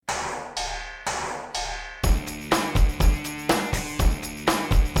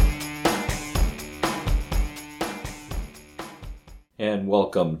And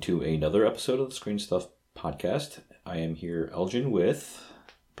welcome to another episode of the Screen Stuff Podcast. I am here, Elgin, with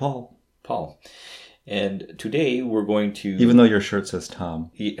Paul. And today we're going to... Even though your shirt says Tom,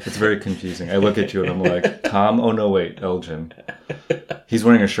 it's very confusing. I look at you and I'm like, Tom? Oh no, wait, Elgin. He's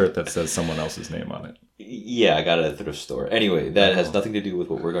wearing a shirt that says someone else's name on it. Yeah, I got it at the thrift store. Anyway, that has nothing to do with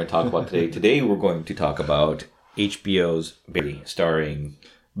what we're going to talk about today. Today we're going to talk about HBO's Barry, starring...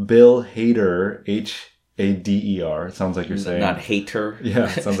 Bill Hader, Hader. It sounds like you're saying. Not hater.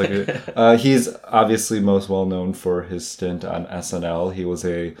 Yeah, it sounds like it. He's obviously most well known for his stint on SNL. He was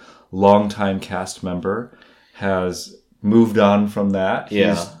a longtime cast member, has moved on from that.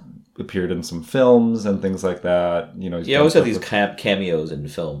 Yeah. He's appeared in some films and things like that. You know, he's always have these cameos in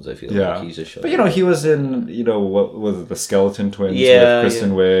films, I feel like. He's just but, he was in, what was it, The Skeleton Twins with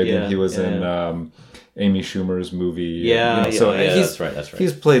Kristen Wiig, and he was in Amy Schumer's movie. That's right.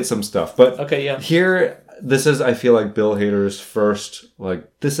 He's played some stuff. But here, this is, I feel like, Bill Hader's first,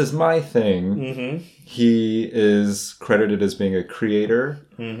 this is my thing. Mm-hmm. He is credited as being a creator,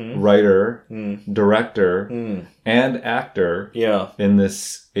 writer, director, and actor in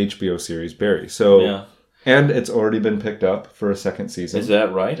this HBO series, Barry. So, and it's already been picked up for a second season. Is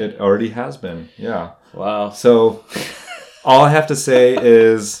that right? It already has been, yeah. Wow. So, all I have to say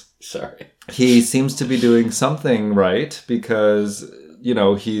is... Sorry. He seems to be doing something right because,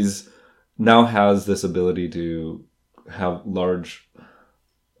 he's now has this ability to have large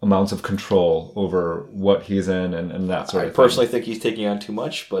amounts of control over what he's in and that sort of thing. I personally think he's taking on too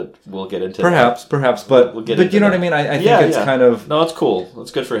much, but we'll get into Perhaps, but we'll get but you know what I mean? I think it's kind of... No, it's cool.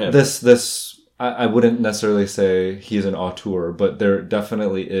 It's good for him. I wouldn't necessarily say he's an auteur, but there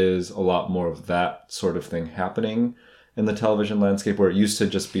definitely is a lot more of that sort of thing happening in the television landscape, where it used to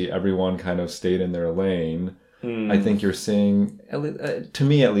just be everyone kind of stayed in their lane. I think you're seeing, to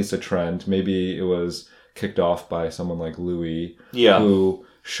me at least, a trend. Maybe it was kicked off by someone like Louis, who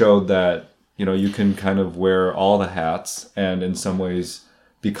showed that, you can kind of wear all the hats, and in some ways,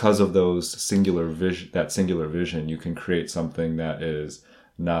 because of those singular vision, you can create something that is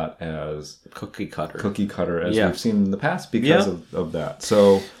not as cookie cutter as we've seen in the past because of that.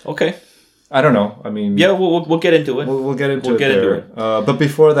 So okay. I don't know. I mean... Yeah, we'll get into it. We'll get into it. But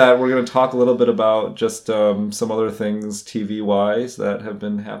before that, we're going to talk a little bit about just some other things TV-wise that have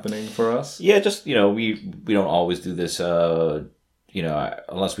been happening for us. Yeah, just, we don't always do this,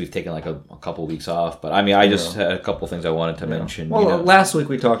 unless we've taken like a couple of weeks off. But, I just had a couple of things I wanted to mention. Well, last week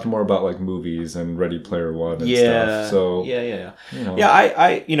we talked more about like movies and Ready Player One and stuff. So,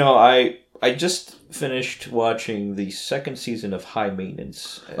 I just finished watching the second season of High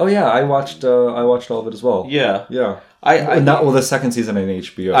Maintenance. Oh yeah, I watched all of it as well. Yeah. The second season on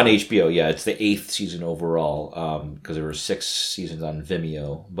HBO. On HBO, yeah, it's the 8th season overall. Because there were 6 seasons on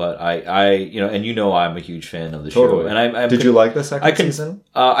Vimeo. But I'm a huge fan of the show. And Did you like the second season?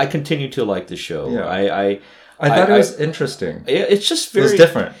 I continue to like the show. Yeah. I thought it was interesting. It's just very... It was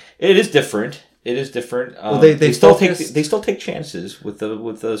different. It is different. It is different. Well, they still take chances with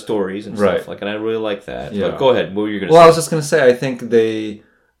the stories and right. stuff and I really like that. Yeah. But go ahead. What were you going to say? Well, I was just going to say I think they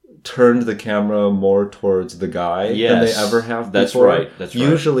turned the camera more towards the guy than they ever have before. That's right.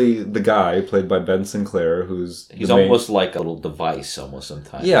 Usually the guy played by Ben Sinclair, he's almost like a little device almost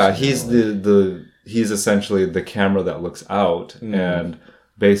sometimes. Yeah, he's he's essentially the camera that looks out and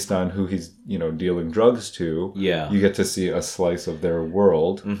based on who he's dealing drugs to, you get to see a slice of their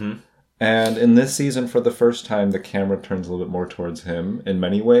world. Mm-hmm. And in this season, for the first time, the camera turns a little bit more towards him in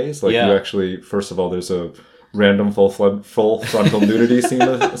many ways. You actually, first of all, there's a random full frontal nudity scene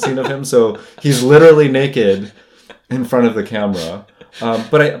of him. So he's literally naked in front of the camera.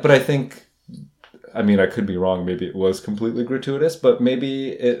 But I think, I could be wrong. Maybe it was completely gratuitous, but maybe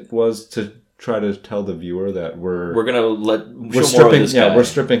it was to try to tell the viewer that we're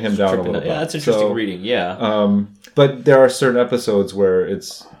stripping him down a little bit. Yeah, that's interesting reading. Yeah. But there are certain episodes where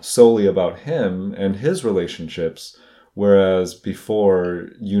it's solely about him and his relationships, whereas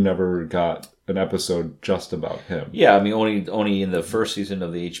before you never got an episode just about him. Yeah, only in the first season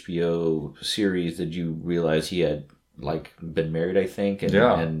of the HBO series did you realize he had been married, I think, and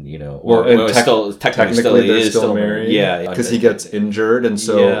technically they're still married. Yeah, because he gets injured, and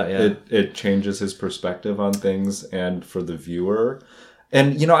so it changes his perspective on things, and for the viewer.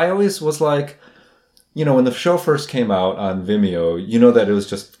 And I always was like, when the show first came out on Vimeo, that it was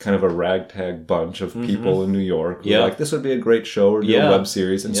just kind of a ragtag bunch of people in New York who were like, this would be a great show or do a web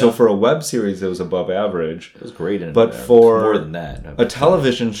series. And so for a web series, it was above average. It was great. But for more than that, a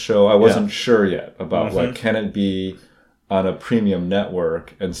television show, I wasn't sure yet about can it be on a premium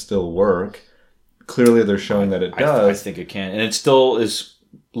network and still work? Clearly, they're showing that it does. I think it can. And it still is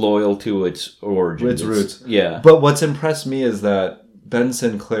loyal to its origins. Its roots. Yeah. But what's impressed me is that Ben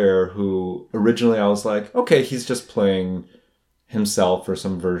Sinclair, who originally I was like, okay, he's just playing himself or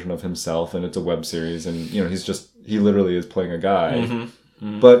some version of himself, and it's a web series, and you know, he literally is playing a guy. Mm-hmm.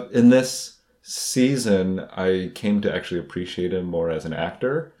 Mm-hmm. But in this season, I came to actually appreciate him more as an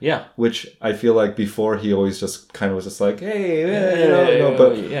actor. Yeah. Which I feel like before he always just kind of was just like, hey,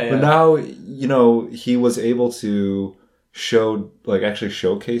 but now, you know, he was able to actually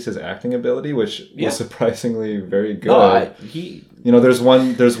showcase his acting ability, which was surprisingly very good. You know, there's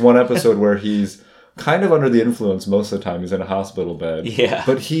one episode where he's kind of under the influence most of the time. He's in a hospital bed. Yeah.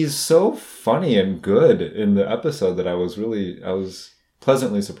 But he's so funny and good in the episode that I was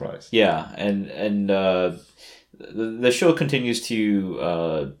pleasantly surprised. Yeah, and the show continues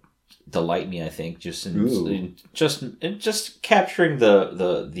to delight me. I think just capturing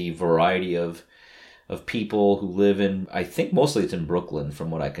the variety of people who live in. I think mostly it's in Brooklyn,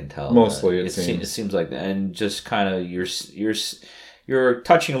 from what I can tell. Mostly, it seems like that, and just kind of you're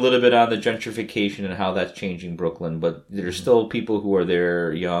touching a little bit on the gentrification and how that's changing Brooklyn, but there's still people who are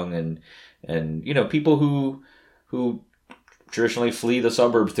there young and you know, people who traditionally flee the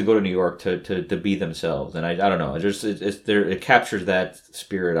suburbs to go to New York to be themselves. And I don't know, it captures that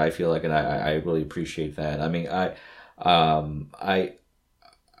spirit, I feel like, and I really appreciate that. I mean,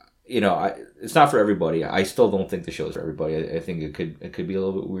 it's not for everybody. I still don't think the show's for everybody. I think it could be a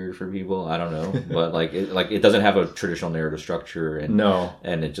little bit weird for people. I don't know, but it doesn't have a traditional narrative structure,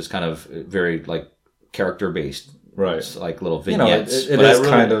 and it just kind of very like character based, right? It's like little vignettes. You know, it is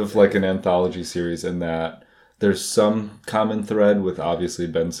kind of like an anthology series in that there's some common thread with obviously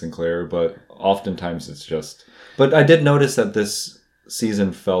Ben Sinclair, but oftentimes it's just. But I did notice that this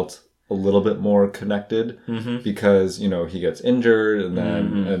season felt a little bit more connected because, you know, he gets injured and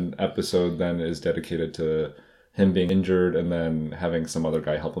then an episode then is dedicated to him being injured and then having some other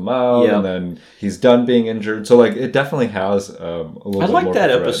guy help him out and then he's done being injured. So like it definitely has a little bit more. I like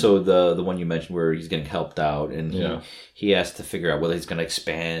that episode, the one you mentioned where he's getting helped out and he has to figure out whether he's going to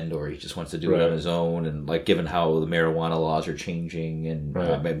expand or he just wants to do it on his own, and like given how the marijuana laws are changing and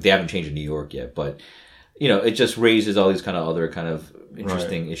they haven't changed in New York yet, but you know, it just raises all these kind of other kind of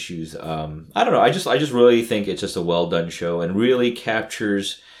interesting issues. I don't know. I just really think it's just a well done show and really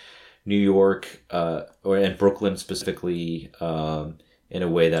captures New York and Brooklyn specifically in a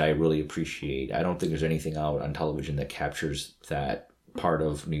way that I really appreciate. I don't think there's anything out on television that captures that part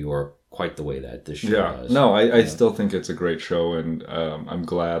of New York quite the way that this show does. No, I still think it's a great show, and I'm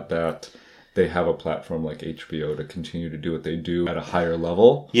glad that they have a platform like HBO to continue to do what they do at a higher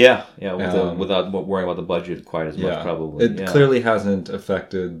level. Yeah, without worrying about the budget quite as much, probably. It clearly hasn't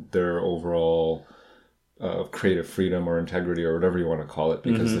affected their overall creative freedom or integrity or whatever you want to call it,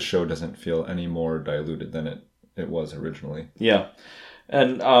 because the show doesn't feel any more diluted than it was originally. Yeah.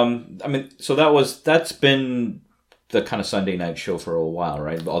 And, I mean, so that's been the kind of Sunday night show for a while,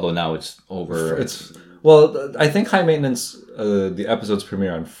 right? Although now it's over. Well, I think High Maintenance, the episodes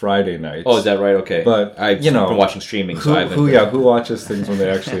premiere on Friday nights. Oh, is that right? Okay. But I've been watching streaming, so I haven't. Who watches things when they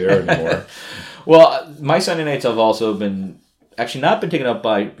actually air anymore? Well, my Sunday nights have also not been taken up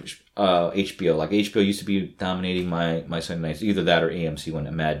by HBO. Like HBO used to be dominating my Sunday nights, either that or AMC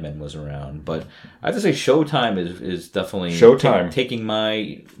when Mad Men was around. But I have to say, Showtime is definitely taking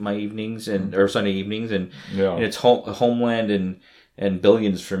my evenings or Sunday evenings, and it's Homeland and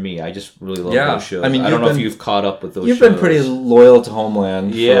Billions for me. I just really love those shows. I mean, I don't know if you've caught up with those shows. You've been pretty loyal to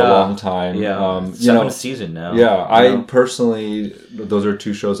Homeland for a long time. Yeah, seventh season now. Yeah, I personally, those are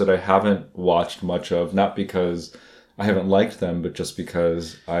two shows that I haven't watched much of, not because I haven't liked them, but just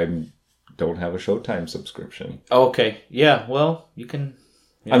because I don't have a Showtime subscription. Oh, okay. Yeah, well, you can...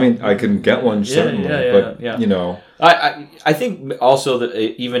 I mean, I can get one, certainly, but, you know... I think also that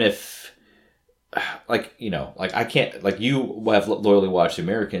even if... Like, you know, like I can't... Like, you have loyally watched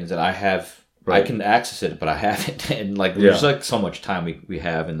Americans, and I have... Right. I can access it, but I haven't. And like, there's like so much time we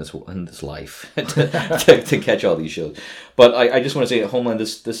have in this life to catch all these shows. But I just want to say, Homeland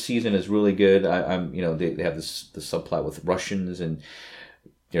this season is really good. I'm they have this subplot with Russians, and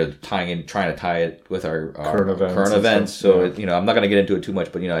trying to tie it with our current events. So I'm not going to get into it too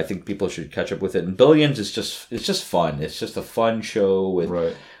much, but I think people should catch up with it. And Billions is just fun. It's just a fun show with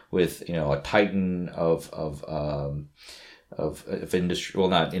a titan of industry, well,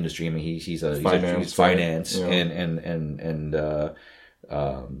 not industry. I mean, he's finance, and the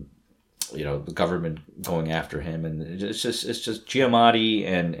government going after him, and it's just Giamatti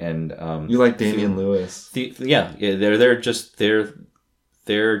and you like Damian Lewis?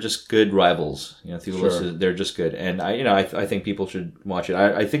 They're just good rivals. They're just good, and I think people should watch it.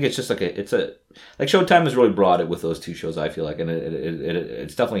 I think it's just like Showtime has really brought it with those two shows. I feel like, and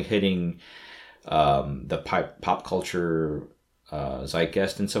it's definitely hitting the pop culture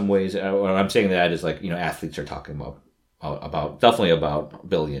zeitgeist in some ways. What I'm saying that is like, athletes are talking definitely about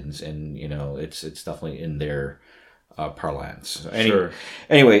billions, and it's definitely in their parlance. So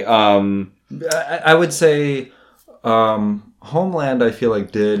anyway, I would say Homeland, I feel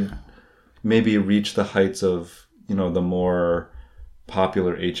like, did maybe reach the heights of the more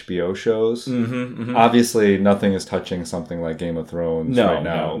popular HBO shows. Obviously, nothing is touching something like Game of Thrones right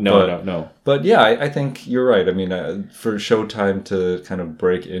now. No. But yeah, I think you're right. I mean, for Showtime to kind of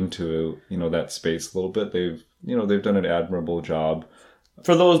break into that space a little bit, they've done an admirable job.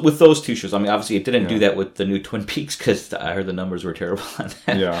 With those two shows. I mean, obviously, it didn't do that with the new Twin Peaks because I heard the numbers were terrible on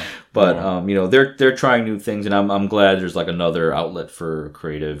that. Yeah, but they're trying new things, and I'm glad there's like another outlet for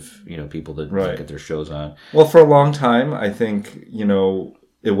creative people to get their shows on. Well, for a long time, I think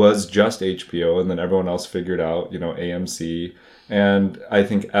it was just HBO, and then everyone else figured out AMC, and I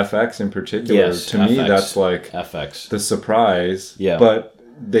think FX in particular. Yes, to me, that's like FX, the surprise. Yeah, but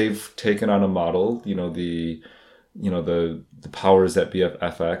they've taken on a model. The powers that be of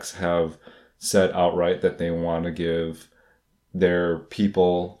FX have said outright that they want to give their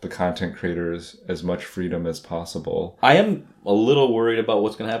people, the content creators, as much freedom as possible. I am a little worried about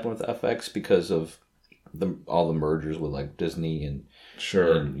what's going to happen with FX because of all the mergers with like Disney and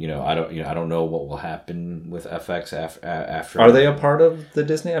sure. And, I don't know what will happen with FX after. Are they a part of the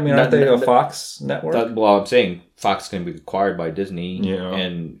Disney? I mean, aren't they a Fox network? I'm saying Fox is going to be acquired by Disney,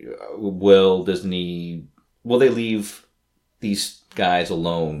 and will they leave these guys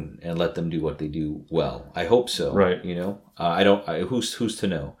alone and let them do what they do well? I hope so. Right. I don't. Who's to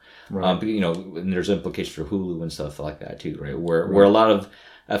know? Right. And there's implications for Hulu and stuff like that too, right? Where a lot of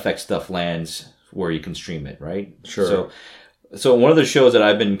FX stuff lands, where you can stream it, right? Sure. So one of the shows that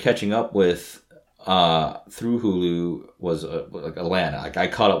I've been catching up with through Hulu was like Atlanta. Like I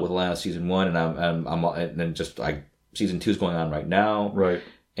caught up with Atlanta season 1, and then season 2 is going on right now. Right.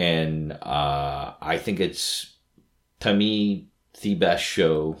 And I think it's, to me, the best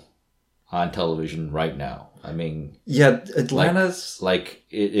show on television right now. I mean, yeah, Atlanta's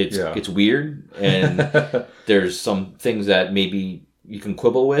it's weird, and there's some things that maybe you can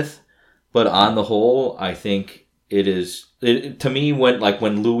quibble with, but on the whole, I think it is. To me,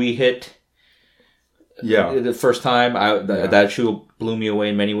 when Louis hit, the first time, that show blew me away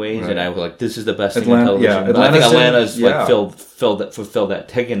in many ways, and I was like, "This is the best thing in television." Yeah, I think Atlanta's fulfilled that,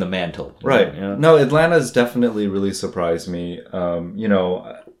 taking the mantle. Right. No, Atlanta's definitely really surprised me.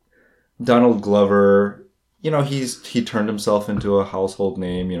 Donald Glover, he turned himself into a household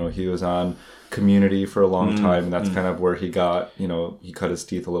name. He was on Community for a long time, and that's kind of where he got, he cut his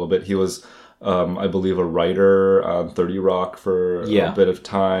teeth a little bit. He was, I believe, a writer on 30 Rock for a bit of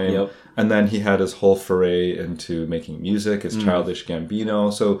time. Yep. And then he had his whole foray into making music as Childish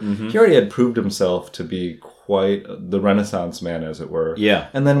Gambino. So he already had proved himself to be quite the Renaissance man, as it were. Yeah.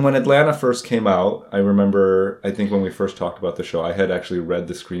 And then when Atlanta first came out, I think when we first talked about the show, I had actually read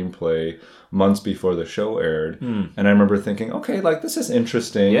the screenplay months before the show aired. And I remember thinking, okay, like, this is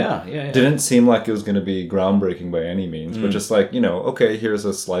interesting. Yeah. Didn't seem like it was going to be groundbreaking by any means, but just like, okay, here's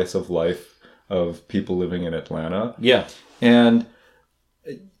a slice of life of people living in Atlanta. Yeah. And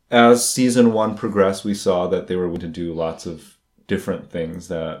as season 1 progressed, we saw that they were going to do lots of different things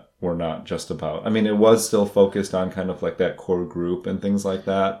that were not just about. I mean, it was still focused on kind of like that core group and things like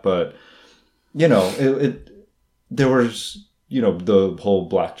that, but there was the whole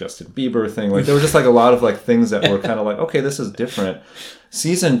Black Justin Bieber thing. Like there were just like a lot of like things that were kind of like, okay, this is different.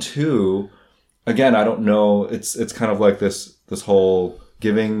 Season 2, again, I don't know. It's kind of like this whole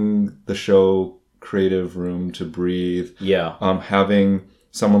giving the show creative room to breathe. Yeah. Having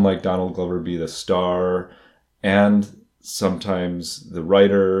someone like Donald Glover be the star and sometimes the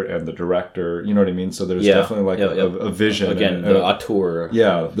writer and the director, you know what I mean? So there's definitely like a vision. Again, the auteur.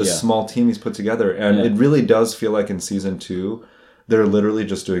 Yeah, the small team he's put together. And it really does feel like in season 2, they're literally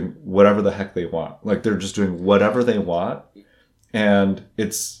just doing whatever the heck they want. Like they're just doing whatever they want. And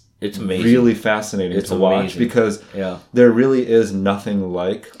it's amazing. Really fascinating to watch because there really is nothing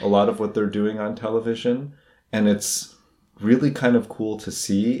like a lot of what they're doing on television. And it's really kind of cool to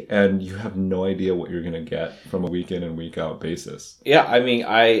see, and you have no idea what you're going to get from a week in and week out basis. Yeah, I mean,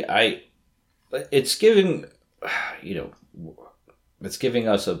 it's giving, it's giving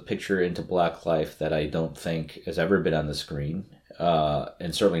us a picture into Black life that I don't think has ever been on the screen,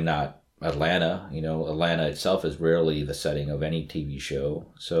 and certainly not Atlanta. Atlanta itself is rarely the setting of any TV show.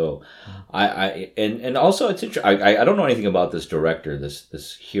 So, and also it's interesting. I don't know anything about this director,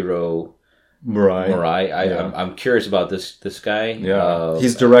 this Hiro Murai. I'm curious about this guy. Yeah,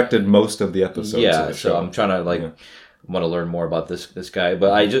 he's directed most of the episodes. Yeah, of the so show. I'm trying to want to learn more about this guy.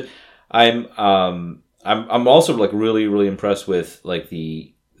 But I'm also like really really impressed with like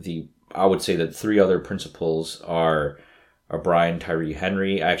the I would say that 3 other principals are Brian Tyree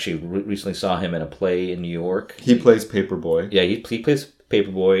Henry. I actually recently saw him in a play in New York. He plays Paperboy. Yeah, he plays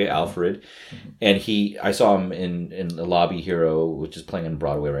Paperboy Alfred, and I saw him in The Lobby Hero, which is playing on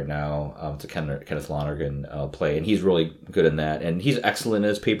Broadway right now. It's a Kenneth Lonergan play, and he's really good in that, and he's excellent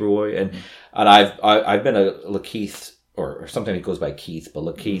as Paperboy. And I've been a Lakeith, or something that goes by Keith, but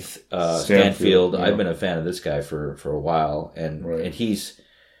Lakeith Stanfield. Yeah. I've been a fan of this guy for a while, and he's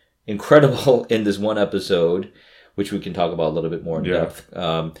incredible in this one episode, which we can talk about a little bit more in depth.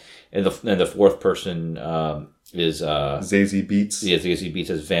 And the fourth person is Zazie Beetz. Yeah, Zazie Beetz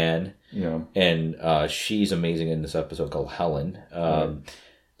as Van. Yeah, and she's amazing in this episode called Helen.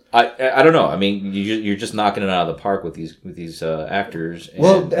 I don't know. I mean, you're just knocking it out of the park with these actors.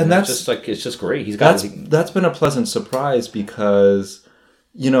 And that's just like it's just great. That's been a pleasant surprise because,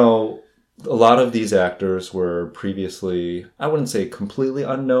 you know, a lot of these actors were previously, I wouldn't say completely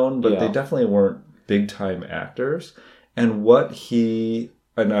unknown, but they definitely weren't big time actors. And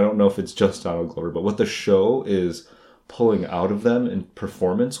and I don't know if it's just Donald Glover, but what the show is pulling out of them in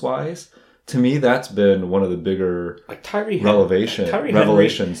performance wise, to me, that's been one of the bigger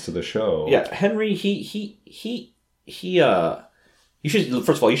revelations to the show. Yeah, Henry, you should,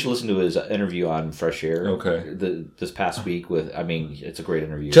 first of all, listen to his interview on Fresh Air. Okay. This past week it's a great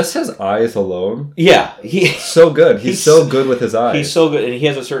interview. Just his eyes alone. Yeah. So good. He's so good with his eyes. He's so good. And he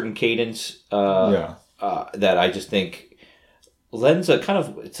has a certain cadence that I just think lends a kind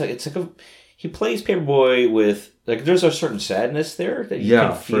of, it's like he plays Paperboy with, like, there's a certain sadness there that you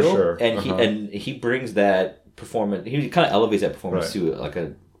can feel. For sure. And he brings that performance, he kind of elevates that performance to like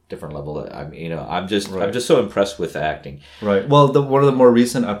a different level. I'm just so impressed with the acting. Right. Well, one of the more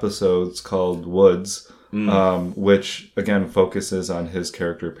recent episodes called Woods, which again focuses on his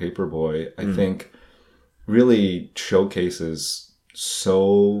character Paperboy, I think really showcases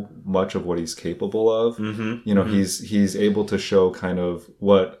so much of what he's capable of. You know, he's able to show kind of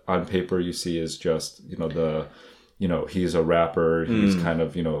what on paper you see is just, he's a rapper, he's kind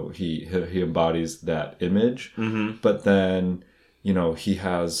of, he embodies that image, but then, he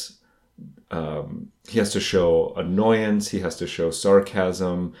has to show annoyance, he has to show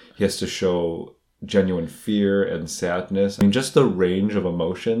sarcasm, he has to show genuine fear and sadness. I mean, just the range of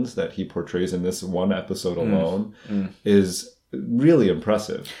emotions that he portrays in this one episode alone is really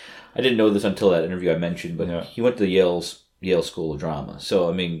impressive. I didn't know this until that interview I mentioned, but he went to Yale School of Drama. So,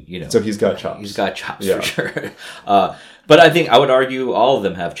 I mean, So he's got chops. He's got chops for sure. But I think I would argue all of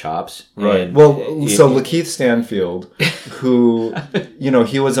them have chops. Right. And, so Lakeith Stanfield, who,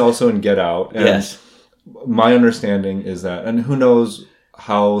 he was also in Get Out. And my understanding is that, and who knows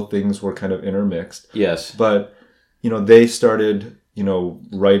how things were kind of intermixed. Yes. But, they started,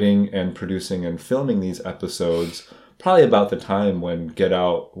 writing and producing and filming these episodes probably about the time when Get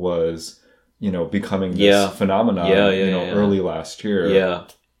Out was, becoming this phenomenon, early last year. Yeah.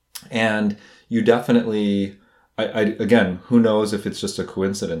 And you definitely, again, who knows if it's just a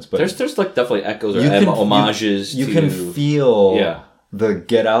coincidence, but there's like definitely echoes or homages. You can feel the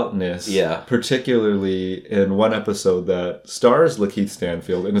Get Outness, particularly in one episode that stars Lakeith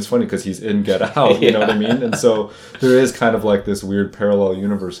Stanfield, and it's funny because he's in Get Out, you know what I mean? And so there is kind of like this weird parallel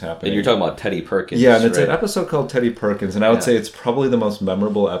universe happening. And you're talking about Teddy Perkins. Yeah, and it's an episode called Teddy Perkins, and I would say it's probably the most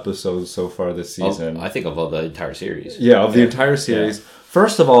memorable episode so far this season. I think of the entire series. Yeah, of the entire series. Yeah.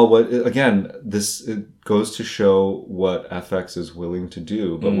 First of all, it goes to show what FX is willing to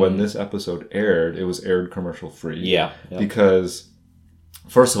do, but when this episode aired, it was aired commercial free. Yeah. Because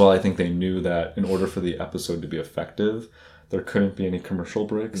first of all, I think they knew that in order for the episode to be effective, there couldn't be any commercial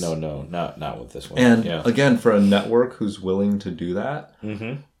breaks. No, not with this one. And again, for a network who's willing to do that,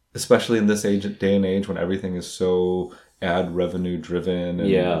 especially in this day and age when everything is so ad revenue driven,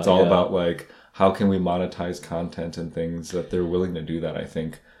 and it's all about like how can we monetize content and things, that they're willing to do that. I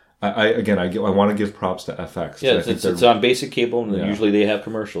think. I want to give props to FX. Yeah, it's on basic cable, and usually they have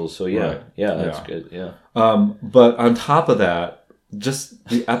commercials. So that's good. Yeah. But on top of that, just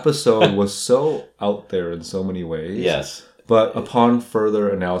the episode was so out there in so many ways. Yes. But upon further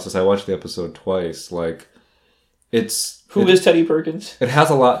analysis, I watched the episode twice. Like, Who is Teddy Perkins? It has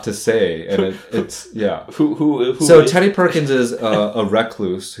a lot to say, and it's Who? So Teddy Perkins is a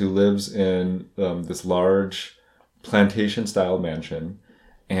recluse who lives in this large plantation-style mansion,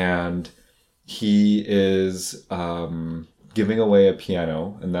 and he is giving away a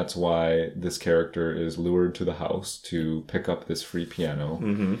piano, and that's why this character is lured to the house to pick up this free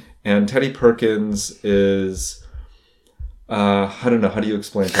piano. And Teddy Perkins is I don't know, how do you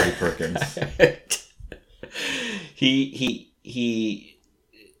explain Teddy Perkins? he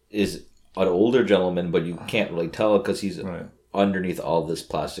is an older gentleman, but you can't really tell because he's underneath all this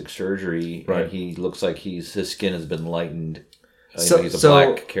plastic surgery, and he looks like his skin has been lightened. He's a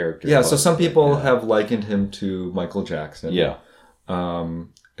black character. Yeah, so some people have likened him to Michael Jackson. Yeah.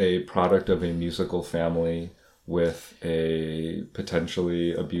 A product of a musical family with a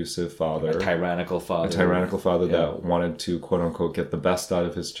potentially abusive father. A tyrannical father that wanted to, quote unquote, get the best out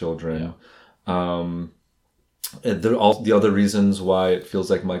of his children. Yeah. All the other reasons why it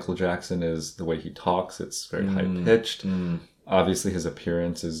feels like Michael Jackson is the way he talks. It's very high-pitched. Obviously, his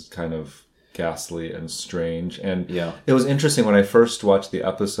appearance is kind of ghastly and strange. And it was interesting when I first watched the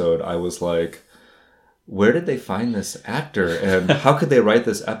episode, I was like, where did they find this actor? And how could they write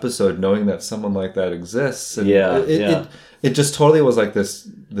this episode knowing that someone like that exists? And it just totally was like this,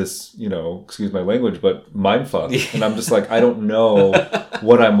 excuse my language, but mindfuck. And I'm just like, I don't know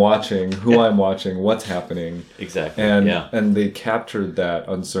what I'm watching, who I'm watching, what's happening. Exactly. And they captured that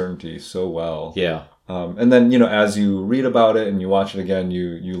uncertainty so well. Yeah. And then, as you read about it and you watch it again,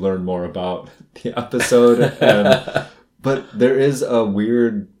 you learn more about the episode. But there is a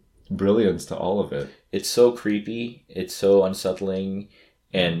weird brilliance to all of it. It's so creepy. It's so unsettling.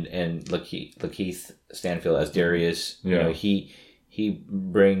 And Lakeith Stanfield as Darius, he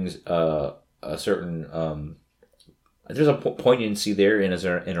brings a certain there's a poignancy there in his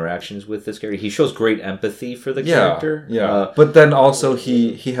interactions with this character. He shows great empathy for the character. Yeah, but then also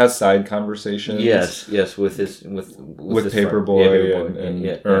he has side conversations. Yes, with Paperboy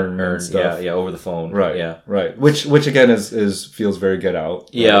and Earn and stuff. Yeah, over the phone. Right, right. Which again is feels very Get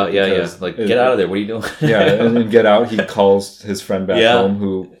Out. Yeah. Like, get out of there. What are you doing? And in Get Out, he calls his friend back home,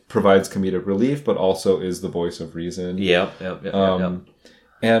 who provides comedic relief, but also is the voice of reason. Yep.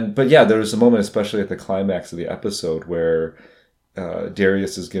 But there was a moment, especially at the climax of the episode, where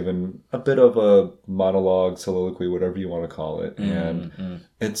Darius is given a bit of a monologue, soliloquy, whatever you want to call it. And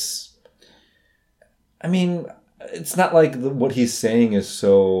it's not like what he's saying is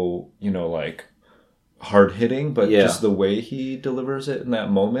so, like hard hitting, but just the way he delivers it in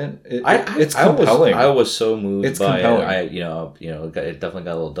that moment, it's compelling. I was so moved it's by compelling. it. It definitely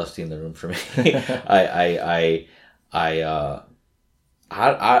got a little dusty in the room for me.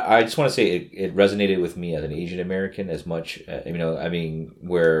 I just want to say it resonated with me as an Asian American as much,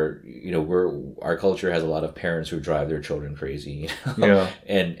 where our culture has a lot of parents who drive their children crazy,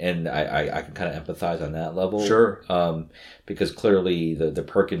 and I can kind of empathize on that level, sure, because clearly the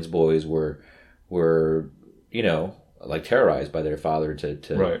Perkins boys were like terrorized by their father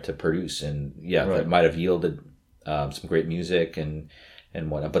to produce, and that might have yielded some great music and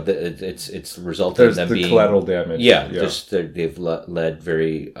whatnot, but it's resulted in them being collateral damage. They've led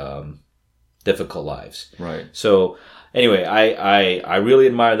very difficult lives. Right. So anyway, I really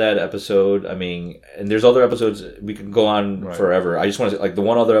admire that episode. And there's other episodes we can go on forever. I just want to say, like, the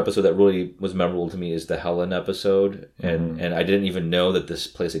one other episode that really was memorable to me is the Helen episode, and I didn't even know that this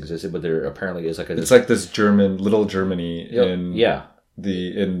place existed, but there apparently is it's like this little Germany in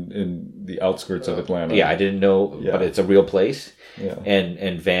the outskirts of Atlanta. I didn't know, but it's a real place. Yeah.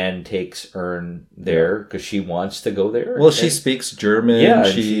 And Van takes Earn there because she wants to go there. Well, she speaks German. Yeah,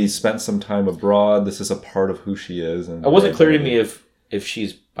 she spent some time abroad. This is a part of who she is. And it wasn't clear to me if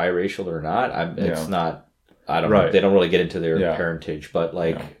she's biracial or not. It's not. I don't know. They don't really get into their parentage, but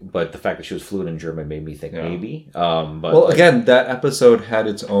but the fact that she was fluent in German made me think maybe. Again, that episode had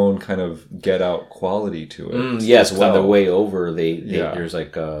its own kind of Get Out quality to it. Yes, on the way over, there's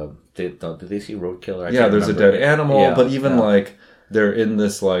like did they see roadkill? There's a dead animal, but even like they're in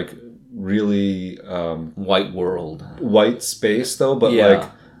this like really white space though, but like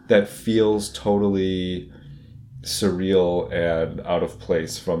that feels totally surreal and out of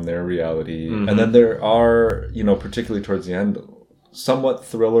place from their reality. And then there are, particularly towards the end, somewhat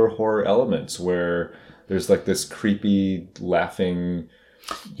thriller horror elements where there's like this creepy laughing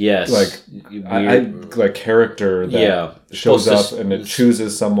like character that shows up and it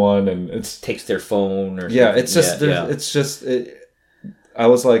chooses someone and it takes their phone or it's just it's just I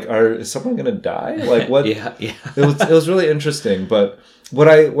was like, is someone gonna die? Like what? It was really interesting. But what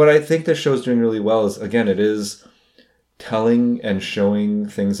I think this show's doing really well is, again, it is telling and showing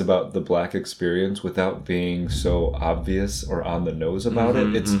things about the Black experience without being so obvious or on the nose about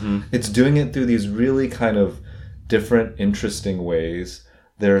it. It's doing it through these really kind of different, interesting ways.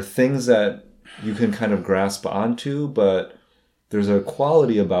 There are things that you can kind of grasp onto, but there's a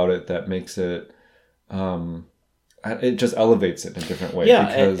quality about it that makes it it just elevates it in a different way.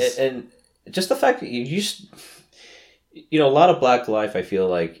 And just the fact that a lot of Black life, I feel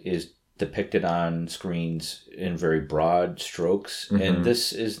like, is depicted on screens in very broad strokes, and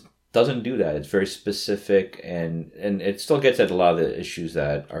this is doesn't do that. It's very specific, and it still gets at a lot of the issues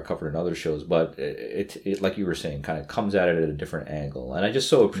that are covered in other shows, but it like you were saying, kind of comes at it at a different angle. And I just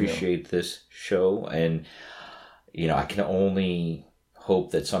so appreciate this show, and I can only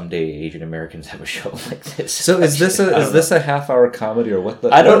hope that someday Asian Americans have a show like this. So is this a half-hour comedy, or what?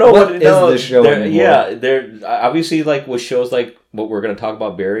 I don't know what is this show anymore? Yeah, there obviously, like with shows like what we're going to talk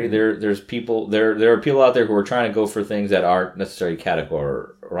about, Barry. There are people out there who are trying to go for things that aren't necessarily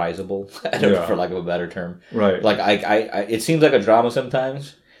categorizable, for lack of a better term. Right. Like it seems like a drama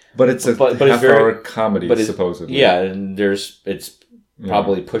sometimes, but it's a half-hour comedy, supposedly. Yeah, and it's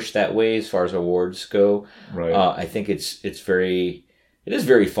probably pushed that way as far as awards go. Right. I think it is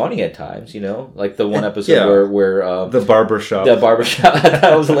very funny at times, like the one episode where the barbershop. I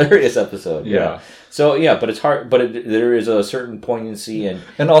thought it was a hilarious episode. Yeah. So but it's hard. But there is a certain poignancy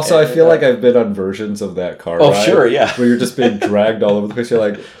and also I feel like I've been on versions of that car ride. Oh sure, yeah. Where you're just being dragged all over the place. You're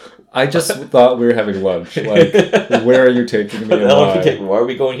like, I just thought we were having lunch. Like, where are you taking me? Why are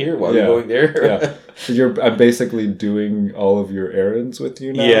we going here? Why are we going there? Yeah. So I'm basically doing all of your errands with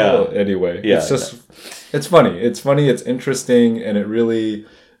you now. Yeah. Anyway, it's just. It's funny. It's interesting, and it really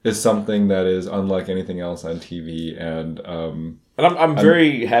is something that is unlike anything else on TV. And I'm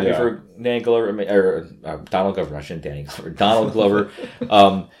very happy for Danny Glover, or Donald Glover. I shouldn't Danny Glover. Donald Glover.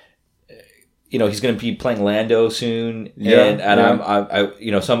 He's going to be playing Lando soon, and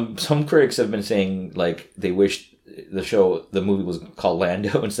I some critics have been saying like they wish the movie was called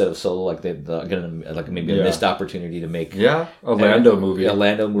Lando instead of Solo, like they're getting like maybe a missed opportunity to make a Lando movie. A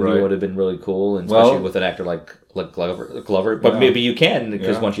Lando movie would have been really cool, and especially with an actor like Glover. But maybe you can,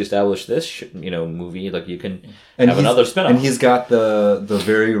 because once you establish this movie, like you can have another spinoff. And he's got the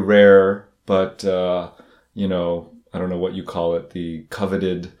very rare, but I don't know what you call it, the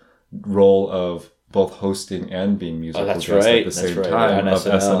coveted role of both hosting and being musical guest at the same time of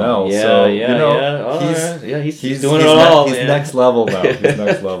SNL. He's doing it all. He's next level now. He's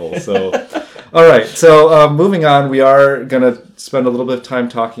next level. So, all right. So, moving on, we are going to spend a little bit of time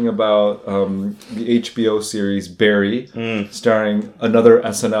talking about the HBO series Barry, starring another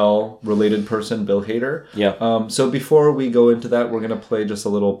SNL-related person, Bill Hader. Yeah. So before we go into that, we're going to play just a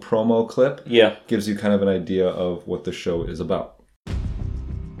little promo clip. Yeah. Gives you kind of an idea of what the show is about.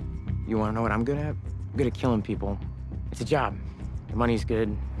 You want to know what I'm good at? I'm good at killing people. It's a job. The money's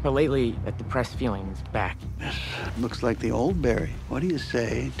good. But lately, that depressed feeling is back. This looks like the old Barry. What do you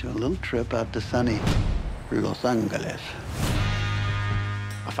say to a little trip out to sunny Los Angeles?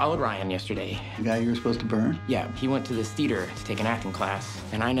 I followed Ryan yesterday. The guy you were supposed to burn? Yeah, he went to this theater to take an acting class,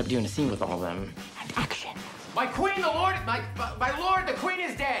 and I ended up doing a scene with all of them. And action. My queen, my lord, the queen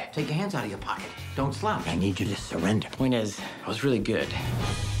is dead. Take your hands out of your pocket. Don't slouch. I need you to surrender. Point is, I was really good.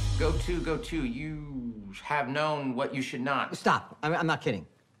 Go to. You have known what you should not. Stop. I'm not kidding.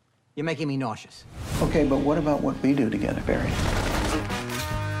 You're making me nauseous. Okay, but what about what we do together, Barry?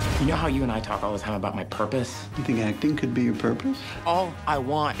 You know how you and I talk all the time about my purpose? You think acting could be your purpose? All I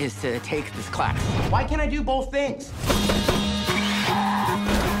want is to take this class. Why can't I do both things?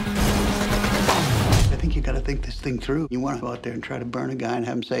 I think you gotta think this thing through. You want to go out there and try to burn a guy and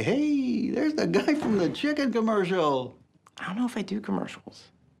have him say, hey, there's the guy from the chicken commercial. I don't know if I do commercials.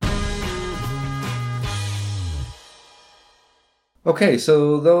 Okay,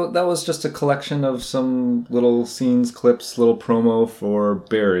 so that was just a collection of some little scenes, clips, little promo for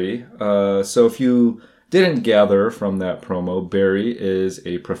Barry. So if you didn't gather from that promo, Barry is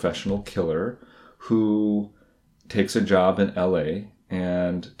a professional killer who takes a job in LA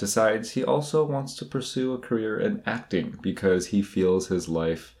and decides he also wants to pursue a career in acting because he feels his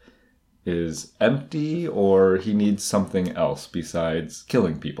life is empty or he needs something else besides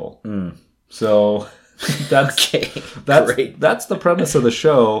killing people. So... That's great. That's the premise of the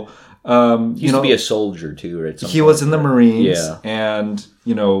show. He used to be a soldier too, right? He was in the Marines, and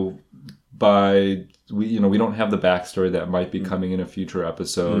we don't have the backstory that might be coming in a future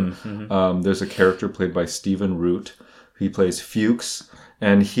episode. There's a character played by Stephen Root. He plays Fuchs,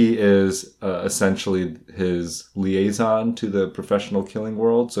 and he is essentially his liaison to the professional killing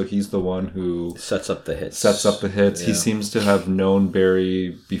world. So he's the one who sets up the hits. Yeah. He seems to have known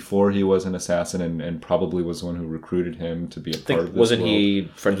Barry before he was an assassin, and probably was the one who recruited him to be a part of this Wasn't world. He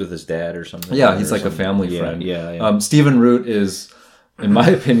friends with his dad or something? Yeah, he's like a family friend. Yeah. Stephen Root is, in my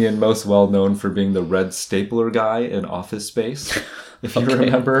opinion, most well known for being the red stapler guy in Office Space. If you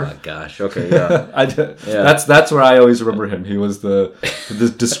remember. Oh, gosh. Okay. Yeah. That's where I always remember him. He was the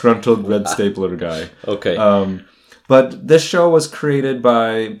disgruntled red stapler guy. Okay. But this show was created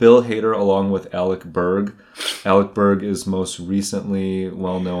by Bill Hader along with Alec Berg. Alec Berg is most recently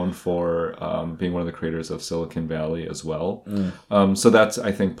well known for being one of the creators of Silicon Valley as well. So that's,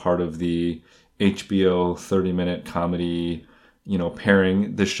 I think, part of the HBO 30-minute comedy,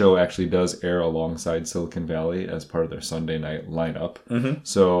 pairing. This show actually does air alongside Silicon Valley as part of their Sunday night lineup.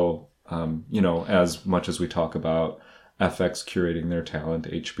 So, as much as we talk about FX curating their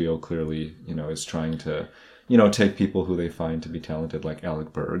talent, HBO clearly, is trying to, take people who they find to be talented like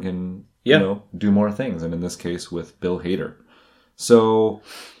Alec Berg and, do more things. And in this case with Bill Hader. So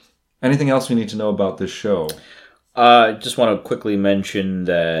anything else we need to know about this show? I just want to quickly mention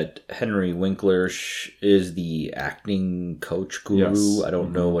that Henry Winkler is the acting coach guru. Yes. I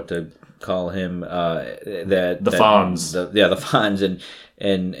don't know what to call him. The Fonz. The Fonz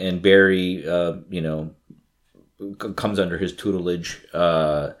and Barry, comes under his tutelage.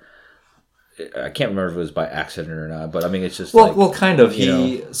 I can't remember if it was by accident or not, but I mean, it's just kind of.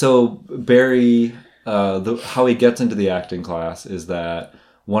 So Barry, how he gets into the acting class is that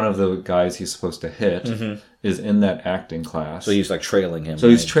one of the guys he's supposed to hit is in that acting class. So he's like trailing him. So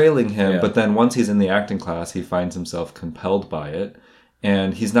he's trailing him, but then once he's in the acting class, he finds himself compelled by it.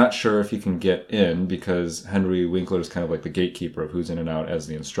 And he's not sure if he can get in because Henry Winkler is kind of like the gatekeeper of who's in and out as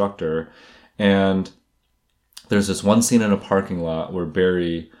the instructor. And there's this one scene in a parking lot where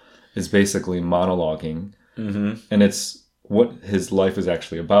Barry is basically monologuing. And it's what his life is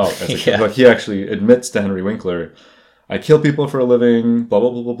actually about. Like he actually admits to Henry Winkler, I kill people for a living, blah,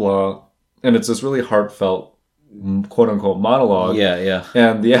 blah, blah, blah, blah. And it's this really heartfelt, quote unquote, monologue. Yeah.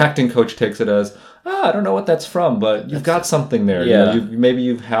 And the acting coach takes it as, I don't know what that's from, but you've got something there. Yeah. Maybe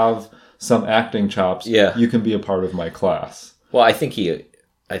you have some acting chops. Yeah. You can be a part of my class. Well, I think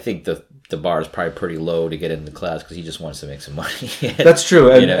the bar is probably pretty low to get into the class because he just wants to make some money. That's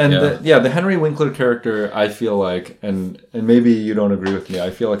true. And the Henry Winkler character, I feel like, and maybe you don't agree with me,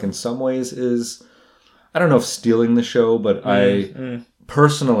 I feel like in some ways is, I don't know if stealing the show, but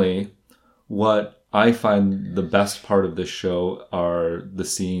personally, what I find the best part of this show are the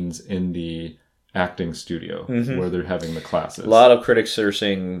scenes in the acting studio where they're having the classes. A lot of critics are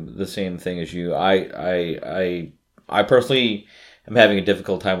saying the same thing as you. I personally am having a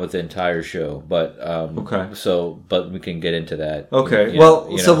difficult time with the entire show, but okay. So, but we can get into that. Okay.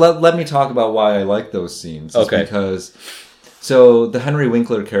 So let me talk about why I like those scenes. Okay. Because so the Henry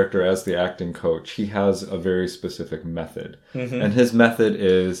Winkler character as the acting coach, he has a very specific method, and his method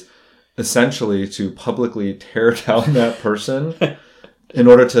is essentially to publicly tear down that person in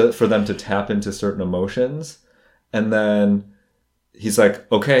order for them to tap into certain emotions, and then he's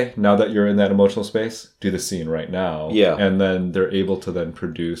like, okay, now that you're in that emotional space, do the scene right now. Yeah. And then they're able to then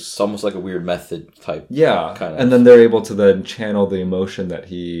produce... It's almost like a weird method type. Yeah. Kind of. And then they're able to then channel the emotion that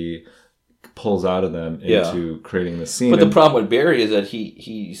he pulls out of them into creating the scene. But the problem with Barry is that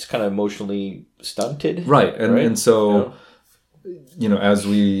he's kind of emotionally stunted. Right. And so, as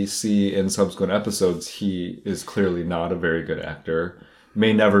we see in subsequent episodes, he is clearly not a very good actor.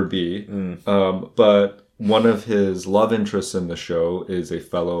 May never be. But... one of his love interests in the show is a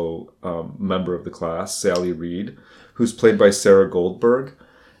fellow member of the class, Sally Reed, who's played by Sarah Goldberg.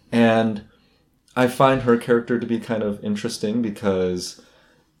 And I find her character to be kind of interesting because,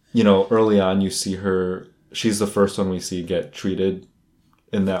 early on you see her, she's the first one we see get treated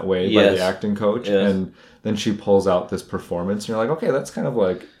in that way by the acting coach. Yes. And then she pulls out this performance and you're like, okay, that's kind of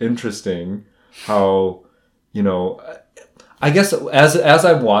like interesting how, I guess as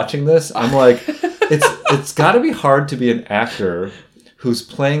I'm watching this, I'm like, it's got to be hard to be an actor who's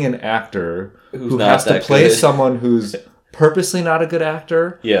playing an actor who has to play someone who's purposely not a good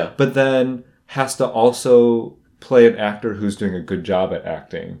actor, but then has to also play an actor who's doing a good job at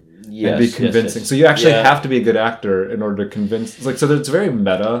acting and be convincing. Yes. So you actually have to be a good actor in order to convince. So it's very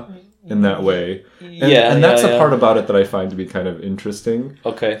meta in that way. And that's the part about it that I find to be kind of interesting.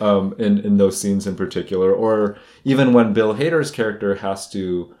 Okay. In those scenes in particular, or even when Bill Hader's character has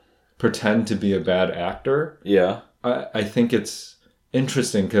to pretend to be a bad actor. Yeah. I think it's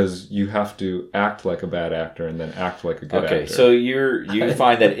interesting because you have to act like a bad actor and then act like a good actor. Okay, so you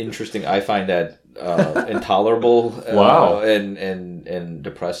find that interesting. I find that intolerable. Wow. And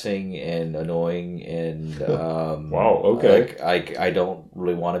depressing and annoying and wow. Okay. Like I don't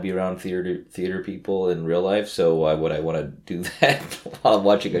really want to be around theater people in real life. So why would I want to do that while I'm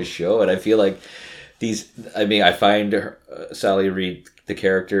watching a show? And I feel like I find Sally Reed, the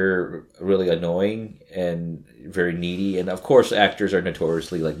character, really annoying and very needy. And of course, actors are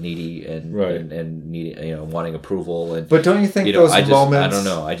notoriously like needy and needy, wanting approval. And but don't you think those moments? I don't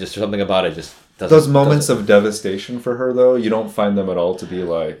know. I just something about it just doesn't. Those moments of devastation for her, though, you don't find them at all to be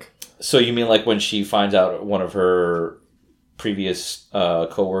like So you mean like when she finds out one of her previous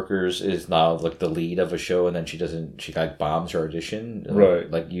co-workers is now like the lead of a show, and then she like bombs her audition, right?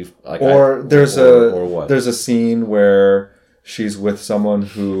 There's a scene where she's with someone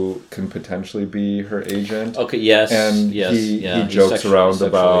who can potentially be her agent. Okay, yes, and he jokes around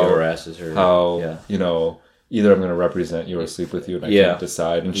about harasses her. How either I'm going to represent you or sleep with you, and I can't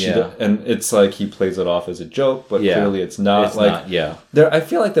decide. And and it's like he plays it off as a joke, but clearly it's not. I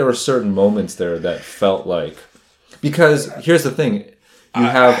feel like there were certain moments there that felt like. Because here's the thing, you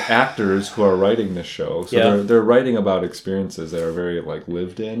have actors who are writing this show, so they're writing about experiences that are very like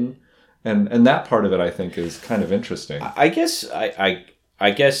lived in, and that part of it I think is kind of interesting. I guess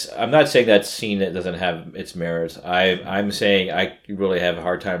I'm not saying that scene that doesn't have its merits. I'm saying I really have a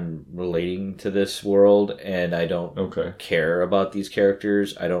hard time relating to this world, and I don't care about these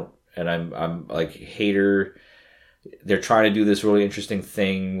characters. I don't, and I'm like hater. They're trying to do this really interesting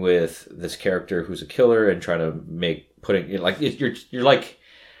thing with this character who's a killer and trying to putting like you're like,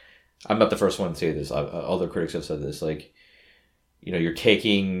 I'm not the first one to say this. Other critics have said this. Like, you're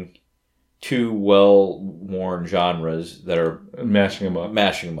taking two well-worn genres that are mashing them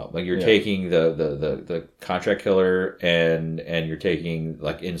up. Like you're taking the contract killer and you're taking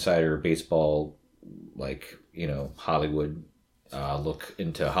like insider baseball, like Hollywood look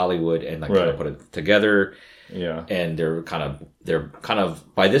into Hollywood and like trying to put it together. Yeah, and they're kind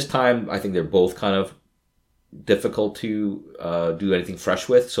of by this time I think they're both kind of difficult to do anything fresh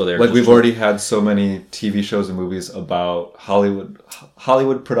with. So they're like we've already had so many TV shows and movies about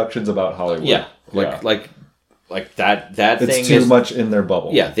Hollywood productions about Hollywood. Yeah, like that it's thing. It's too much in their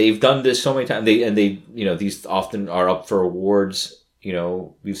bubble. Yeah, they've done this so many times. They these often are up for awards.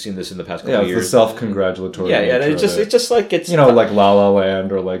 We've seen this in the past couple of years. The self-congratulatory. Yeah, it's just like it's like La La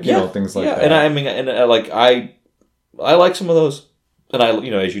Land or like things like that. And I mean, and I like some of those, and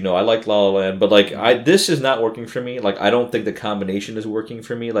as you know, I like La La Land, but like this is not working for me. Like I don't think the combination is working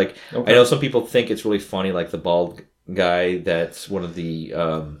for me. Like I know some people think it's really funny, like the bald guy that's one of the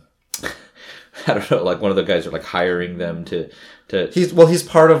I don't know, like one of the guys are like hiring them to. He's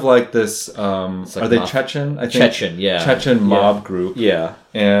part of like this. Like are they Chechen? I think Chechen mob group. Yeah,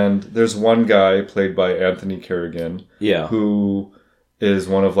 and there's one guy played by Anthony Carrigan. Yeah, who is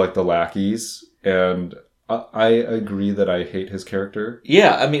one of like the lackeys, and I agree that I hate his character.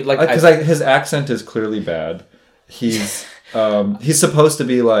 Yeah, I mean, like because his accent is clearly bad. He's supposed to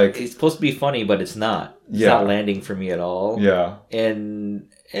be like he's supposed to be funny, but it's not. It's not landing for me at all. Yeah, and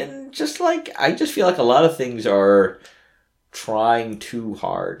just like I just feel like a lot of things are trying too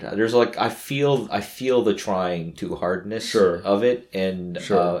hard. There's like I feel the trying too hardness of it, and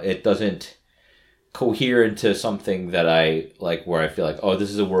it doesn't cohere into something that I like, where I feel like, oh, this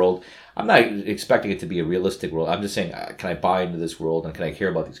is a world. I'm not expecting it to be a realistic world. I'm just saying, can I buy into this world and can I care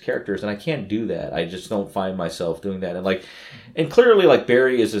about these characters? And I can't do that. I just don't find myself doing that. And clearly, like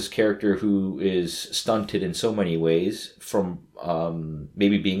Barry is this character who is stunted in so many ways, from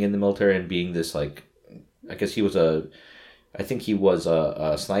maybe being in the military and being this like, I guess he was a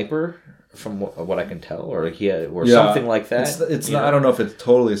sniper, from what I can tell, or something like that. It's not. I don't know if it's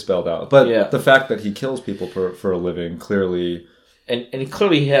totally spelled out, but the fact that he kills people for a living clearly, and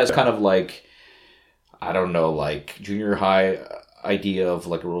he has kind of like, I don't know, like junior high idea of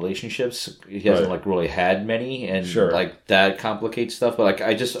like relationships. He hasn't like really had many, and like that complicates stuff. But like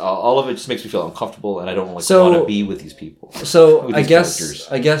I just all of it just makes me feel uncomfortable, and I don't want to be with these people. So I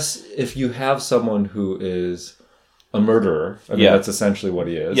guess if you have someone who is a murderer. I mean, that's essentially what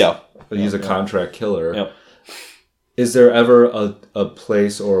he is. Yeah. He's a contract killer. Yep. Is there ever a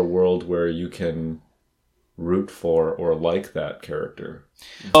place or a world where you can root for or like that character?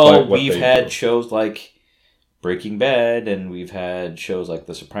 Oh, we've had shows like Breaking Bad, and we've had shows like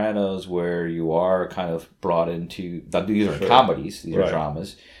The Sopranos, where you are kind of brought into... These are comedies, these are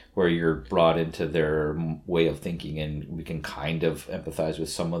dramas, where you're brought into their way of thinking, and we can kind of empathize with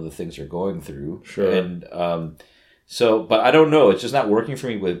some of the things they're going through. Sure. And... So, but I don't know. It's just not working for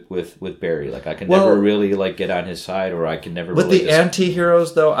me with Barry. Like I can never really like get on his side, or I can never. With the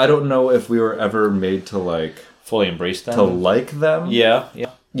anti-heroes, though, I don't know if we were ever made to like fully embrace them, to like them. Yeah.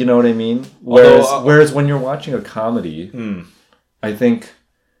 You know what I mean? Whereas when you're watching a comedy, I think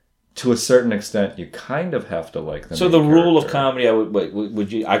to a certain extent you kind of have to like them. So the rule of comedy, would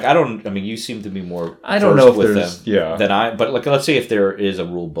you? I don't. I mean, you seem to be more. I don't know if with there's them than I. But like, let's say if there is a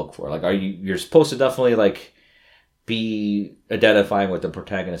rule book for it, like, you're supposed to definitely like be identifying with the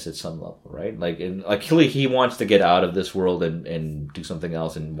protagonist at some level, right? Like, and like he wants to get out of this world and do something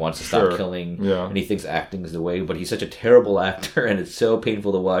else, and wants to stop killing. Yeah. And he thinks acting is the way, but he's such a terrible actor, and it's so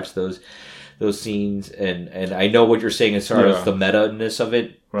painful to watch those scenes. And I know what you're saying as far as the meta-ness of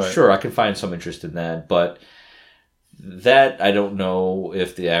it. Right. Sure, I can find some interest in that, but that I don't know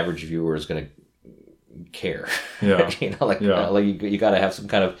if the average viewer is going to care. Yeah. Like you got to have some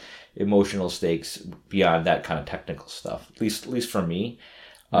kind of emotional stakes beyond that kind of technical stuff. At least for me.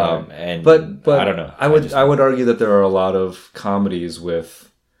 Right. But I don't know. I would argue that there are a lot of comedies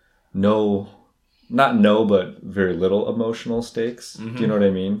with not no, but very little emotional stakes. Mm-hmm. Do you know what I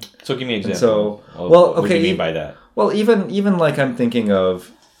mean? So give me an example. So, what do you mean by that? Well, even like I'm thinking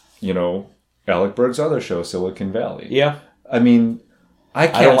of, Alec Berg's other show, Silicon Valley. Yeah. I mean, I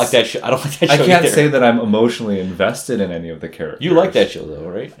don't like that show. I don't like that show. I can't either. say that I'm emotionally invested in any of the characters. You like that show, though,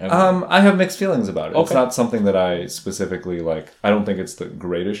 right? I have mixed feelings about it. Okay. It's not something that I specifically like. I don't think it's the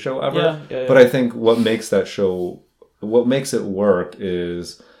greatest show ever. Yeah. But I think what makes it work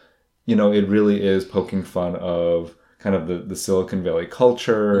is, it really is poking fun of kind of the Silicon Valley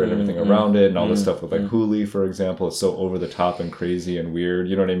culture and everything around it, and all this stuff with like Hooli, for example, is so over the top and crazy and weird.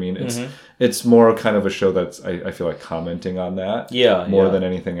 You know what I mean? It's more kind of a show that's I feel like commenting on that more than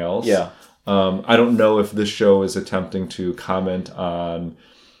anything else. Yeah. I don't know if this show is attempting to comment on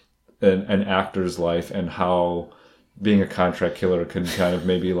an actor's life and how being a contract killer can kind of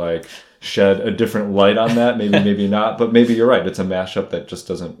maybe like shed a different light on that. Maybe not, but maybe you're right. It's a mashup that just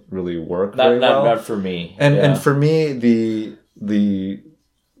doesn't really work very well. Not for me. And for me, the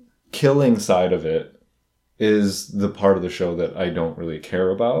killing side of it is the part of the show that I don't really care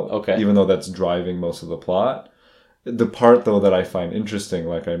about. Okay. Even though that's driving most of the plot. The part though that I find interesting,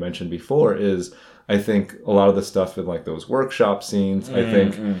 like I mentioned before, is I think a lot of the stuff in like those workshop scenes, I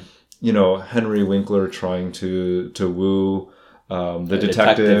think, Henry Winkler trying to woo the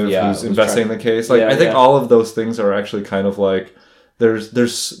detective who's investigating the case. Like I think all of those things are actually kind of like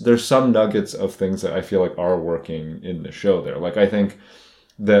there's some nuggets of things that I feel like are working in the show there. Like I think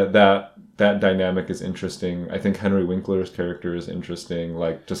that dynamic is interesting. I think Henry Winkler's character is interesting,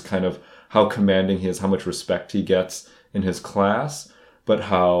 like just kind of how commanding he is, how much respect he gets in his class, but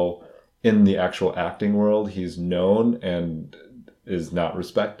how in the actual acting world he's known and is not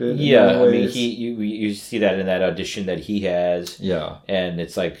respected. Yeah, I mean, you see that in that audition that he has. Yeah, and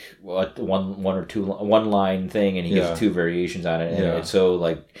it's like one line thing, and he gives two variations on it, and it's so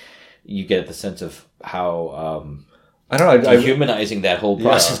like you get the sense of how I don't know, dehumanizing that whole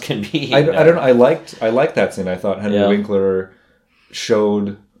process can be. I don't know. I liked that scene. I thought Henry Winkler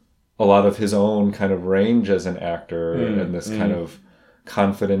showed a lot of his own kind of range as an actor and this kind of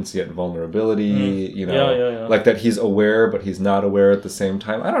confidence yet vulnerability, like that he's aware but he's not aware at the same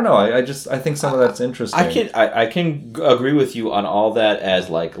time. I don't know. I think some of that's interesting. I can agree with you on all that as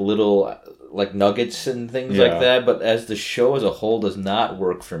like little like nuggets and things like that, but as the show as a whole does not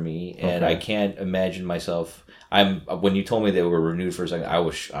work for me, and I can't imagine myself. When you told me they were renewed for a second,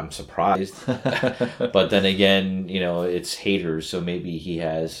 I'm surprised, but then again, it's haters, so maybe he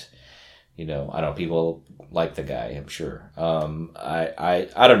has. I don't know. People like the guy, I'm sure. I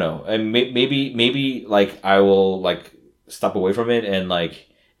don't know. And maybe like I will like step away from it and like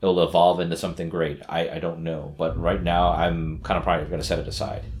it'll evolve into something great. I don't know. But right now I'm kind of probably going to set it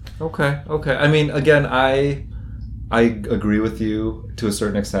aside. Okay. I mean, again, I agree with you to a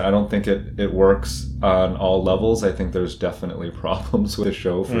certain extent. I don't think it works on all levels. I think there's definitely problems with the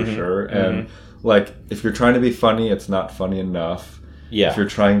show for sure. And like if you're trying to be funny, it's not funny enough. Yeah. If you're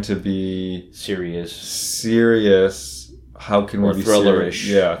trying to be serious, how can we be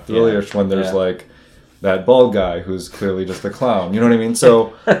thrillerish? Thrillerish when there's like that bald guy who's clearly just a clown. You know what I mean?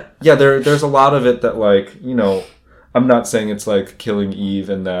 So there's a lot of it that like, I'm not saying it's like Killing Eve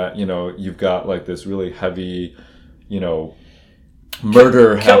and that, you've got like this really heavy,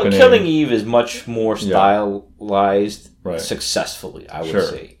 murder happening. Killing Eve is much more stylized successfully, I would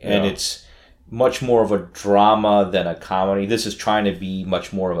say. And it's much more of a drama than a comedy. This is trying to be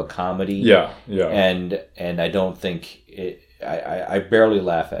much more of a comedy. Yeah. And I don't think it. I barely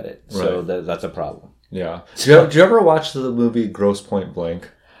laugh at it, so that's a problem. Yeah. Did you ever watch the movie Grosse Pointe Blank?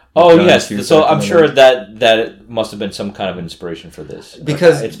 Oh yes, so I'm sure that must have been some kind of inspiration for this,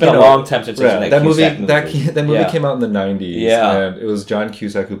 because it's been a long time since that movie came out in the 90s, and it was John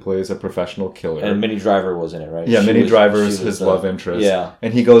Cusack who plays a professional killer, and Minnie Driver was in it, right? Yeah, Minnie Driver's his love interest,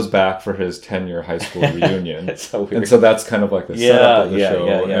 and he goes back for his 10-year high school reunion. That's so weird. And so that's kind of like the setup of the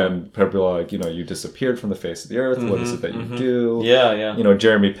show, and people are like, you disappeared from the face of the earth. What is it that you do?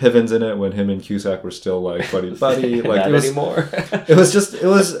 Jeremy Piven's in it when him and Cusack were still like buddy. Like not anymore.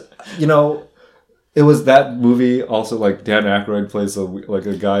 It was that movie. Also, like Dan Aykroyd plays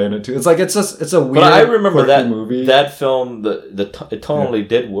a guy in it too. It's like it's a weird. But I remember that movie. That film, it totally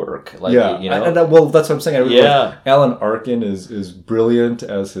did work. Like, well, that's what I'm saying. Alan Arkin is brilliant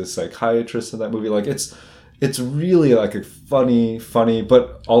as his psychiatrist in that movie. Like it's it's really like a funny,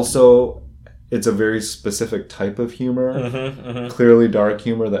 but also it's a very specific type of humor, clearly dark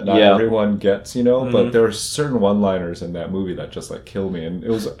humor that not everyone gets, you know. But there are certain one-liners in that movie that just like kill me, and it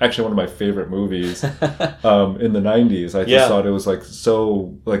was actually one of my favorite movies in the '90s. I just thought it was like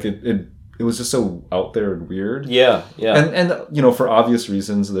so like it was just so out there and weird. Yeah. And you know, for obvious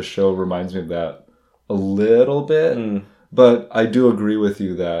reasons, the show reminds me of that a little bit. But I do agree with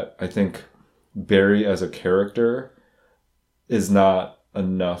you that I think Barry as a character is not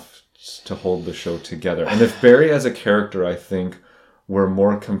enough to hold the show together. And if Barry as a character, I think, were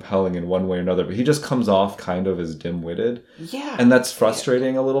more compelling in one way or another, but he just comes off kind of as dim-witted. Yeah. And that's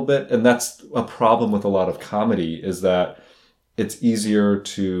frustrating a little bit. And that's a problem with a lot of comedy, is that it's easier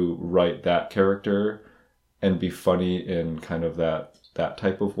to write that character and be funny in kind of that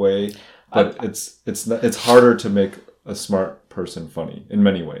type of way. But it's harder to make a smart person funny in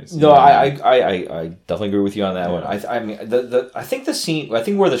many ways. No, I definitely agree with you on that one. I mean, I think the scene, I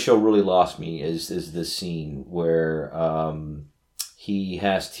think where the show really lost me is this scene where he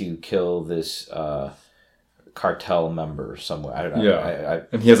has to kill this cartel member somewhere.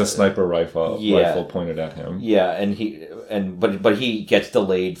 And he has a sniper rifle pointed at him. Yeah, but he gets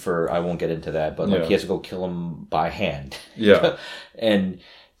delayed for, I won't get into that, but like he has to go kill him by hand. Yeah.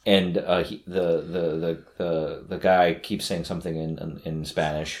 And the guy keeps saying something in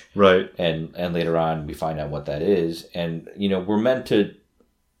Spanish, right? And later on we find out what that is, and you know, we're meant to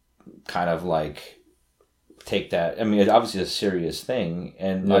kind of like take that. I mean, it's obviously a serious thing,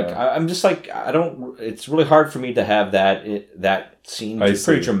 and like I'm just like, I don't. It's really hard for me to have that scene, which is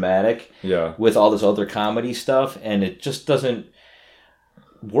pretty dramatic, with all this other comedy stuff, and it just doesn't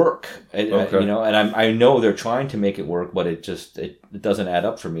work. You know, and I know they're trying to make it work, but it doesn't add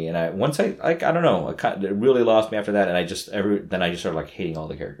up for me. And I don't know, it really lost me after that, and I just started like hating all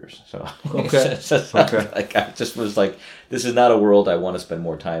the characters. So like I just was like, this is not a world I want to spend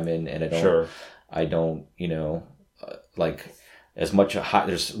more time in, and I don't you know, like as much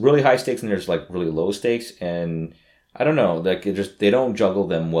there's really high stakes and there's like really low stakes, and I don't know, like they don't juggle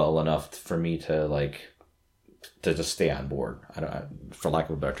them well enough for me to like to just stay on board. For lack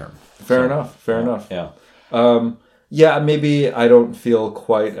of a better term. Fair enough. Yeah. Maybe I don't feel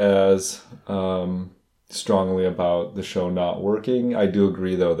quite as strongly about the show not working. I do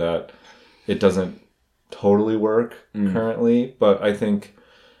agree though that it doesn't totally work currently, but I think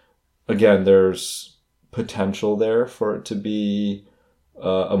again there's potential there for it to be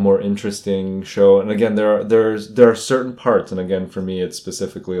a more interesting show. And again, there are certain parts, and again for me it's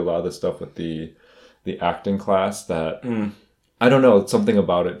specifically a lot of the stuff with the acting class that I don't know, something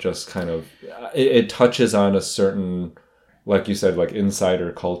about it just kind of it touches on a certain, like you said, like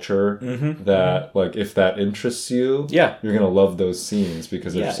insider culture that like if that interests you, you're gonna love those scenes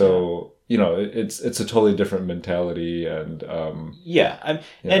because they're so you know, it's a totally different mentality and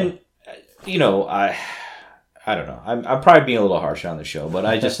and you know, I don't know, I'm probably being a little harsh on the show, but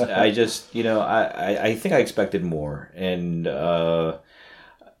I just you know, I think I expected more, and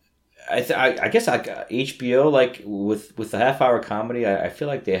I guess like HBO, like with the half-hour comedy, I feel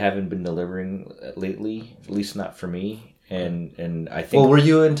like they haven't been delivering lately, at least not for me. And I think. Well, were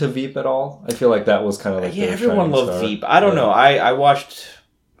you into Veep at all? I feel like that was kind of like everyone loved Veep. I don't know. I watched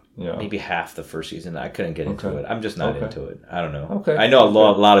maybe half the first season. I couldn't get into it. I'm just not into it. I don't know. Okay. I know a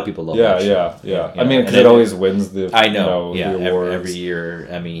lot of people love it. Yeah. I mean, because it always wins the the awards every year.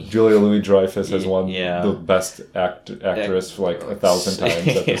 Emmy. Julia Louis-Dreyfus has won the best actress for like 1,000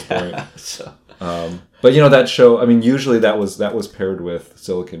 times at this point. So. But you know that show. I mean, usually that was paired with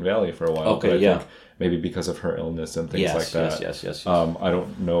Silicon Valley for a while. Okay. But I think maybe because of her illness and things like that. Yes. I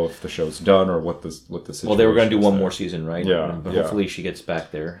don't know if the show's done or what the situation. Well, they were going to do one more season, right? Yeah. But hopefully she gets back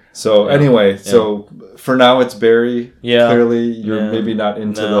there. So anyway, so for now it's Barry. Yeah. Clearly, you're maybe not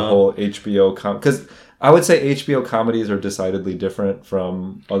into the whole HBO because I would say HBO comedies are decidedly different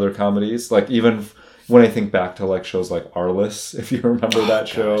from other comedies. Like even when I think back to like shows like Arliss, if you remember that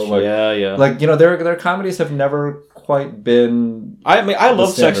show, like like you know their comedies have never quite been. I mean, I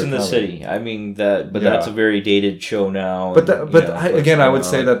love Sex and the City. I mean that's a very dated show now. I would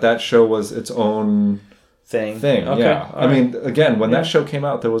say that show was its own thing. Okay. Yeah, I mean, again, when that show came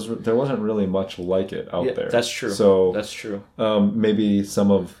out, there wasn't really much like it out there. That's true. So that's true. Maybe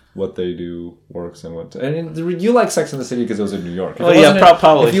some of what they do works and what. And you like Sex and the City because it was in New York.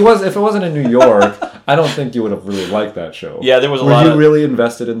 Probably. If it wasn't in New York, I don't think you would have really liked that show. Yeah, there was a lot. Were you really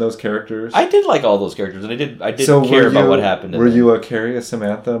invested in those characters? I did like all those characters, and I did care about what happened. Were you a Carrie, a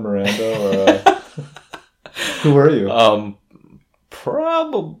Samantha, Miranda, or a... Who were you?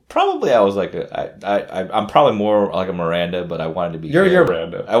 Probably I was like I'm probably more like a Miranda, but I wanted to be. You're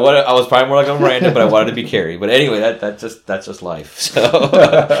Miranda. I was probably more like a Miranda, but I wanted to be Carrie. But anyway, that's just life. So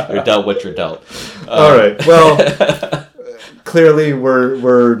you're dealt what you're dealt. All right. Well, clearly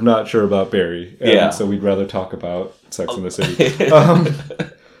we're not sure about Barry, and so we'd rather talk about Sex and the City.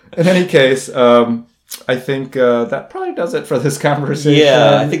 In any case, I think that probably does it for this conversation.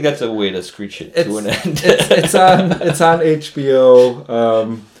 Yeah, I think that's a way to screech it to an end. it's on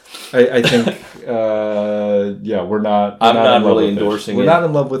HBO. I think we're not. I'm not really endorsing it. We're not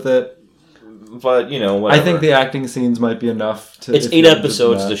in love with it. But whatever. I think the acting scenes might be enough to. It's 8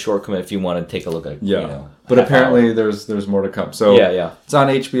 episodes. It's a short commit if you want to take a look at. But apparently there's more to come. So yeah, it's on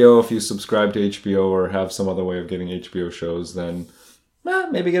HBO. If you subscribe to HBO or have some other way of getting HBO shows, then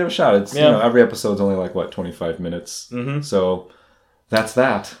maybe give it a shot. It's every episode's only like 25 minutes. Mm-hmm. So that's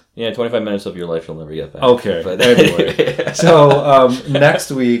that. Yeah, 25 minutes of your life you'll never get back. Okay. But anyway, so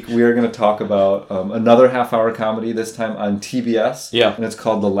next week we are going to talk about another half-hour comedy. This time on TBS. Yeah, and it's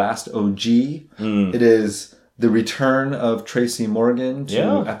called The Last OG. It is the return of Tracy Morgan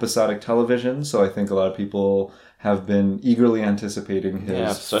to episodic television. So I think a lot of people have been eagerly anticipating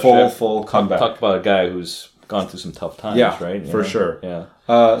his full comeback. Talk about a guy who's gone through some tough times, right? For sure. Yeah.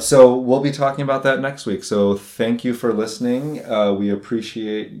 So we'll be talking about that next week. So thank you for listening. We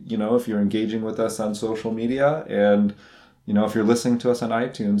appreciate, if you're engaging with us on social media, and, if you're listening to us on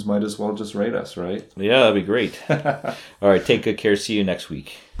iTunes, might as well just rate us, right? Yeah, that'd be great. All right. Take good care. See you next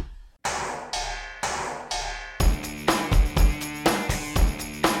week.